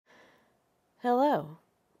Hello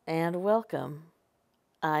and welcome.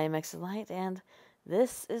 I am Excellite and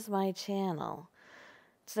this is my channel.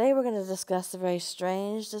 Today we're going to discuss the very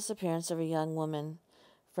strange disappearance of a young woman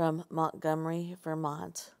from Montgomery,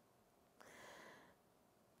 Vermont.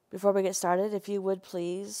 Before we get started, if you would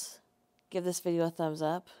please give this video a thumbs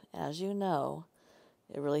up. As you know,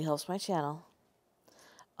 it really helps my channel.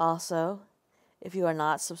 Also, if you are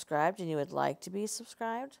not subscribed and you would like to be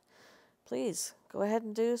subscribed, please go ahead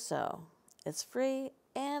and do so. It's free,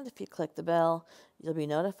 and if you click the bell, you'll be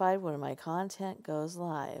notified when my content goes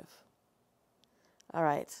live. All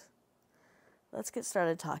right, let's get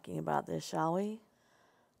started talking about this, shall we?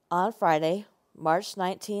 On Friday, March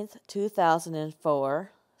 19th,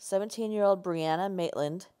 2004, 17-year-old Brianna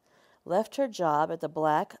Maitland left her job at the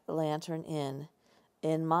Black Lantern Inn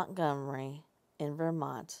in Montgomery, in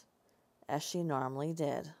Vermont, as she normally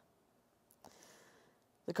did.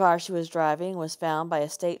 The car she was driving was found by a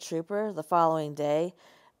state trooper the following day,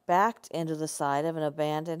 backed into the side of an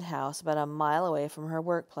abandoned house about a mile away from her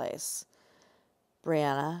workplace.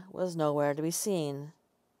 Brianna was nowhere to be seen,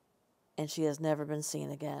 and she has never been seen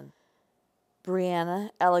again.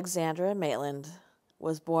 Brianna Alexandra Maitland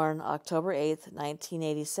was born October 8,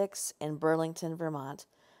 1986, in Burlington, Vermont,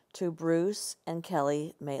 to Bruce and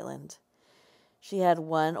Kelly Maitland. She had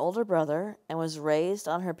one older brother and was raised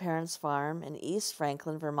on her parents' farm in East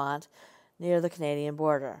Franklin, Vermont, near the Canadian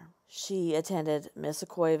border. She attended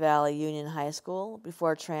Missisquoi Valley Union High School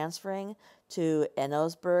before transferring to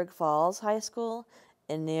Enosburg Falls High School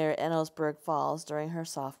near Enosburg Falls during her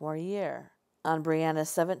sophomore year. On Brianna's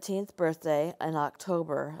 17th birthday in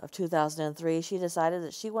October of 2003, she decided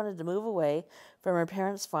that she wanted to move away from her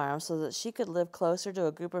parents' farm so that she could live closer to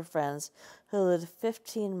a group of friends who lived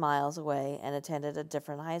 15 miles away and attended a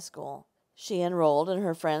different high school. She enrolled in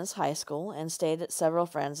her friend's high school and stayed at several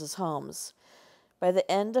friends' homes. By the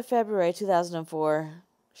end of February 2004,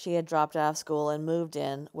 she had dropped out of school and moved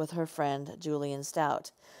in with her friend Julian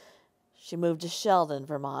Stout. She moved to Sheldon,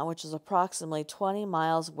 Vermont, which is approximately 20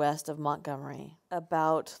 miles west of Montgomery.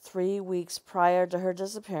 About 3 weeks prior to her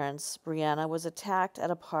disappearance, Brianna was attacked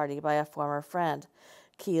at a party by a former friend,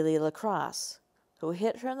 Keely LaCrosse, who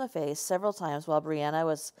hit her in the face several times while Brianna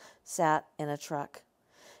was sat in a truck.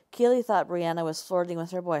 Keely thought Brianna was flirting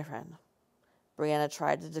with her boyfriend. Brianna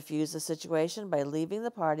tried to defuse the situation by leaving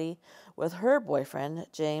the party with her boyfriend,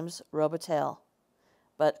 James Robitel,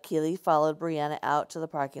 but Keely followed Brianna out to the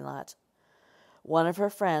parking lot. One of her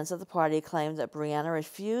friends at the party claimed that Brianna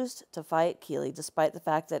refused to fight Keely despite the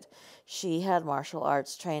fact that she had martial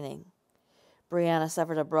arts training. Brianna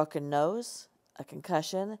suffered a broken nose, a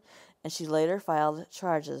concussion, and she later filed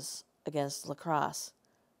charges against LaCrosse.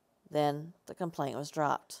 Then the complaint was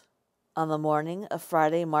dropped. On the morning of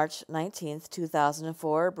Friday, March 19,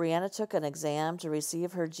 2004, Brianna took an exam to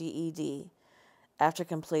receive her GED. After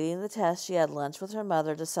completing the test, she had lunch with her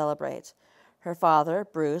mother to celebrate. Her father,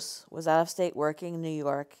 Bruce, was out of state working in New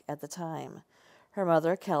York at the time. Her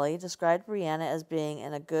mother, Kelly, described Brianna as being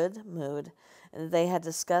in a good mood and that they had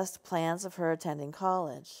discussed plans of her attending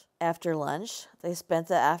college. After lunch, they spent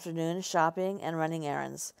the afternoon shopping and running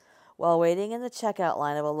errands. While waiting in the checkout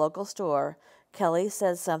line of a local store, Kelly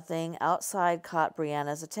said something outside caught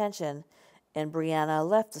Brianna's attention, and Brianna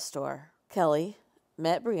left the store. Kelly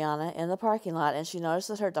met Brianna in the parking lot, and she noticed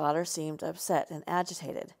that her daughter seemed upset and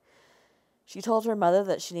agitated. She told her mother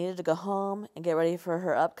that she needed to go home and get ready for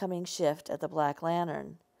her upcoming shift at the Black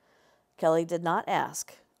Lantern. Kelly did not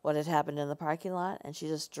ask what had happened in the parking lot, and she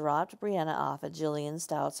just dropped Brianna off at Julian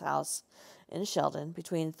Stout's house in Sheldon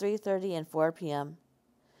between 3:30 and 4 p.m.,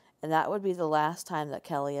 and that would be the last time that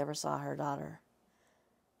Kelly ever saw her daughter.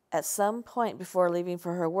 At some point before leaving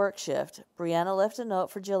for her work shift, Brianna left a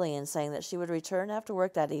note for Jillian saying that she would return after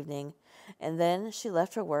work that evening, and then she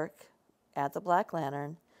left her work at the Black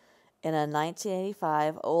Lantern in a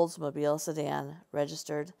 1985 Oldsmobile sedan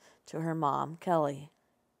registered to her mom, Kelly.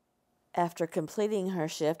 After completing her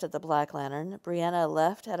shift at the Black Lantern, Brianna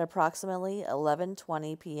left at approximately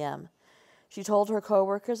 11:20 p.m. She told her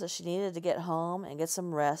coworkers that she needed to get home and get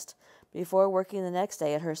some rest before working the next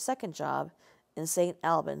day at her second job in St.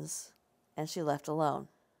 Albans, and she left alone.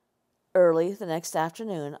 Early the next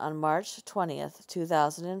afternoon, on March 20th,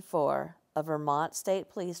 2004, a Vermont State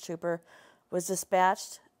Police trooper was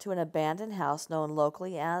dispatched to an abandoned house known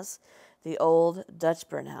locally as the Old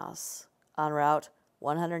Dutchburn House on Route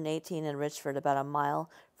 118 in Richford, about a mile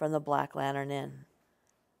from the Black Lantern Inn.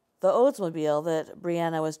 The Oldsmobile that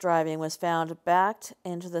Brianna was driving was found backed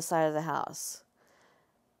into the side of the house.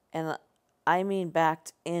 And I mean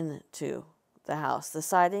backed into the house. The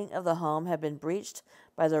siding of the home had been breached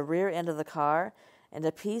by the rear end of the car, and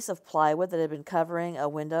a piece of plywood that had been covering a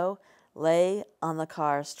window lay on the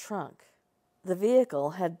car's trunk. The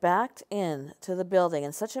vehicle had backed into the building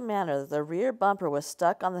in such a manner that the rear bumper was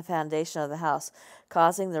stuck on the foundation of the house,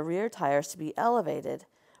 causing the rear tires to be elevated,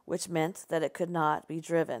 which meant that it could not be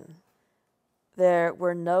driven. There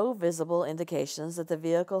were no visible indications that the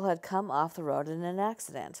vehicle had come off the road in an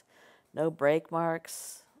accident. No brake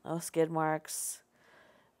marks, no skid marks,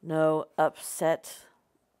 no upset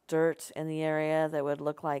dirt in the area that would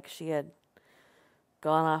look like she had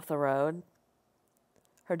gone off the road.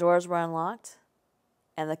 Her doors were unlocked,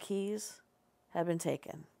 and the keys had been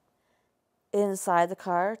taken. Inside the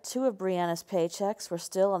car, 2 of Brianna's paychecks were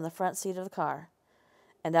still on the front seat of the car,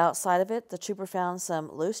 and outside of it, the trooper found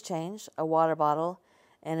some loose change, a water bottle,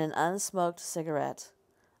 and an unsmoked cigarette.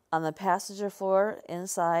 On the passenger floor,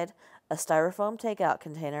 inside a styrofoam takeout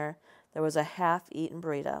container, there was a half-eaten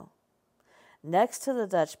burrito. Next to the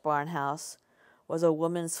Dutch barn house was a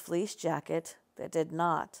woman's fleece jacket that did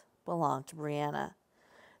not belong to Brianna.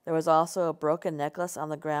 There was also a broken necklace on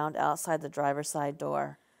the ground outside the driver's side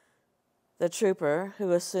door. The trooper,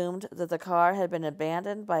 who assumed that the car had been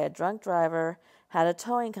abandoned by a drunk driver, had a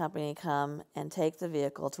towing company come and take the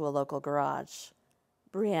vehicle to a local garage.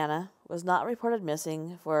 Brianna was not reported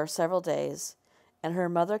missing for several days, and her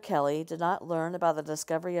mother, Kelly, did not learn about the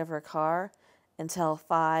discovery of her car until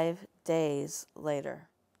 5 days later.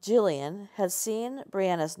 Jillian had seen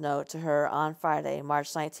Brianna's note to her on Friday,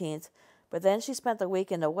 March 19th, but then she spent the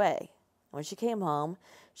weekend away. When she came home,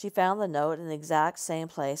 she found the note in the exact same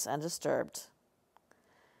place, undisturbed.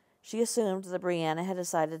 She assumed that Brianna had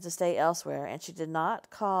decided to stay elsewhere, and she did not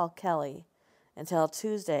call Kelly until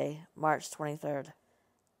Tuesday, March 23rd.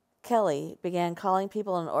 Kelly began calling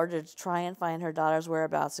people in order to try and find her daughter's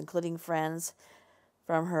whereabouts, including friends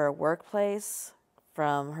from her workplace,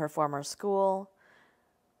 from her former school,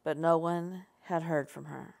 but no one had heard from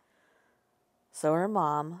her. So her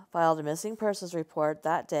mom filed a missing persons report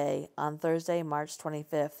that day on Thursday, March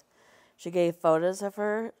 25th. She gave photos of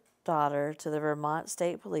her daughter to the Vermont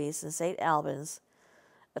State Police in St. Albans.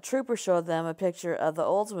 A trooper showed them a picture of the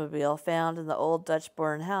Oldsmobile found in the old Dutch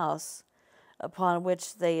barn house, upon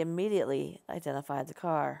which they immediately identified the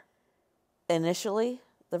car. Initially,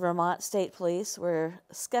 the Vermont State Police were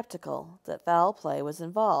skeptical that foul play was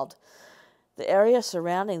involved. The area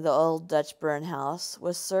surrounding the old Dutch barn house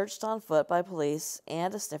was searched on foot by police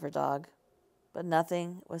and a sniffer dog, but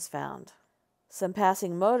nothing was found. Some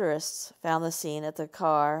passing motorists found the scene at the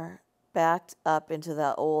car backed up into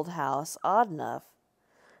the old house odd enough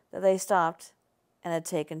that they stopped and had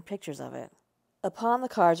taken pictures of it. Upon the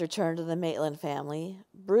car's return to the Maitland family,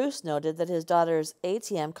 Bruce noted that his daughter's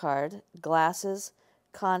ATM card, glasses,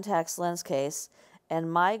 contacts lens case,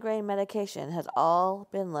 and migraine medication had all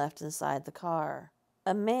been left inside the car.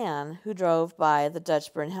 A man who drove by the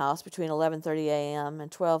Dutch barn house between 11:30 a.m. and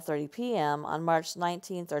 12:30 p.m. on March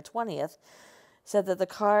 19th or 20th said that the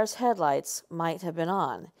car's headlights might have been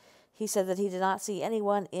on. He said that he did not see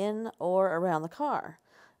anyone in or around the car.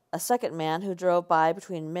 A second man who drove by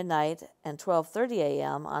between midnight and 12:30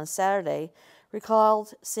 a.m. on Saturday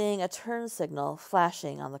recalled seeing a turn signal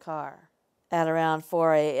flashing on the car. At around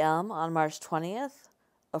 4 a.m. on March 20th,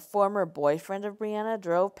 a former boyfriend of Brianna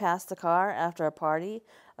drove past the car after a party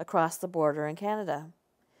across the border in Canada.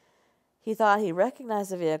 He thought he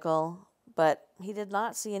recognized the vehicle, but he did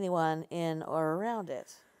not see anyone in or around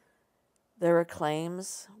it. There were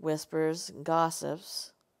claims, whispers, and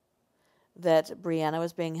gossips that Brianna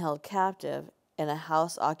was being held captive in a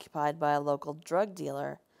house occupied by a local drug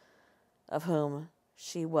dealer of whom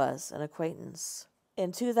she was an acquaintance.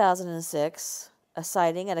 In 2006, a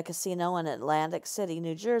sighting at a casino in Atlantic City,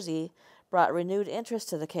 New Jersey, brought renewed interest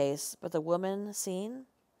to the case, but the woman seen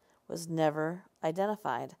was never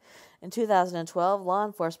identified. In 2012, law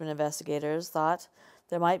enforcement investigators thought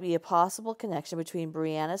there might be a possible connection between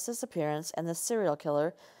Brianna's disappearance and the serial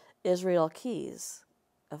killer Israel Keyes,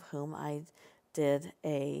 of whom I did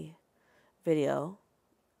a video,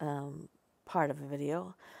 part of a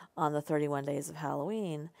video, on the 31 Days of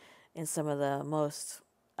Halloween in some of the most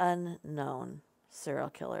unknown serial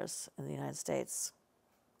killers in the United States.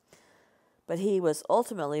 But he was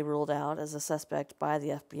ultimately ruled out as a suspect by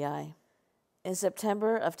the FBI. In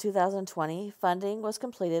September of 2020, funding was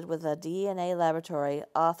completed with a DNA laboratory,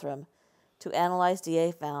 Othram, to analyze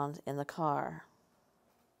DNA found in the car.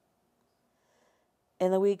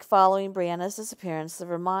 In the week following Brianna's disappearance, the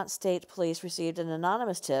Vermont State Police received an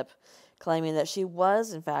anonymous tip claiming that she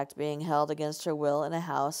was, in fact, being held against her will in a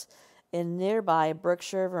house in nearby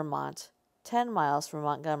Berkshire, Vermont, 10 miles from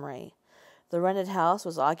Montgomery. The rented house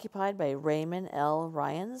was occupied by Raymond L.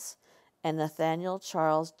 Ryans and Nathaniel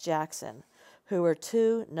Charles Jackson, who were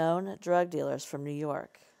 2 known drug dealers from New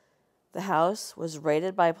York. The house was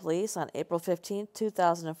raided by police on April 15,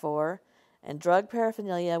 2004, and drug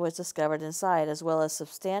paraphernalia was discovered inside, as well as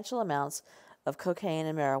substantial amounts of cocaine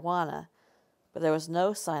and marijuana, but there was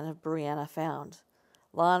no sign of Brianna found.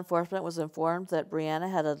 Law enforcement was informed that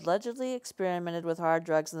Brianna had allegedly experimented with hard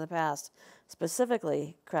drugs in the past,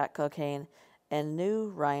 specifically crack cocaine, and knew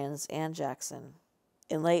Ryans and Jackson.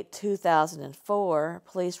 In late 2004,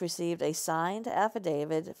 police received a signed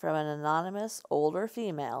affidavit from an anonymous older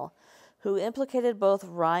female who implicated both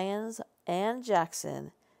Ryans and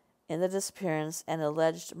Jackson in the disappearance and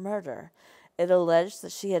alleged murder. It alleged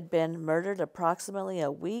that she had been murdered approximately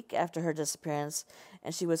a week after her disappearance,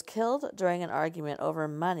 and she was killed during an argument over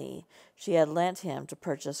money she had lent him to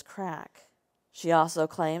purchase crack. She also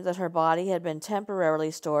claimed that her body had been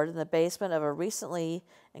temporarily stored in the basement of a recently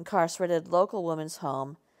incarcerated local woman's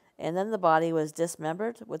home, and then the body was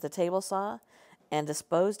dismembered with a table saw and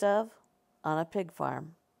disposed of on a pig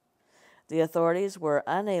farm. The authorities were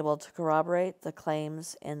unable to corroborate the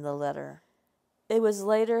claims in the letter. It was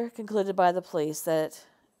later concluded by the police that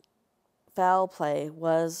foul play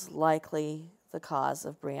was likely the cause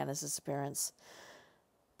of Brianna's disappearance.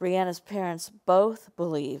 Brianna's parents both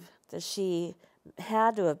believe that she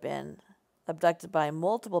had to have been abducted by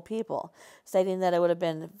multiple people, stating that it would have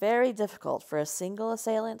been very difficult for a single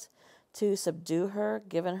assailant to subdue her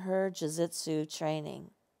given her jiu-jitsu training.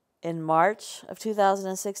 In March of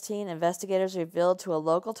 2016, investigators revealed to a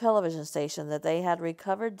local television station that they had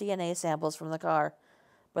recovered DNA samples from the car,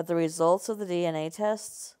 but the results of the DNA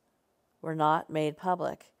tests were not made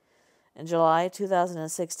public. In July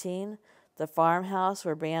 2016, the farmhouse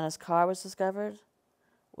where Brianna's car was discovered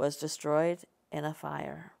was destroyed in a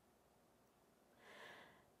fire.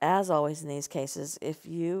 As always in these cases, if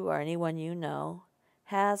you or anyone you know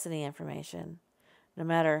has any information, no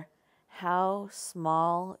matter how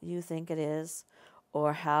small you think it is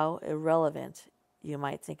or how irrelevant you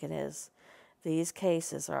might think it is, these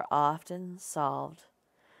cases are often solved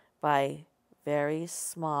by very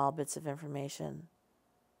small bits of information.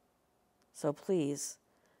 So please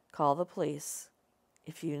call the police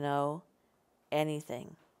if you know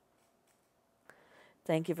anything.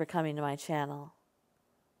 Thank you for coming to my channel,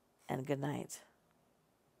 and good night.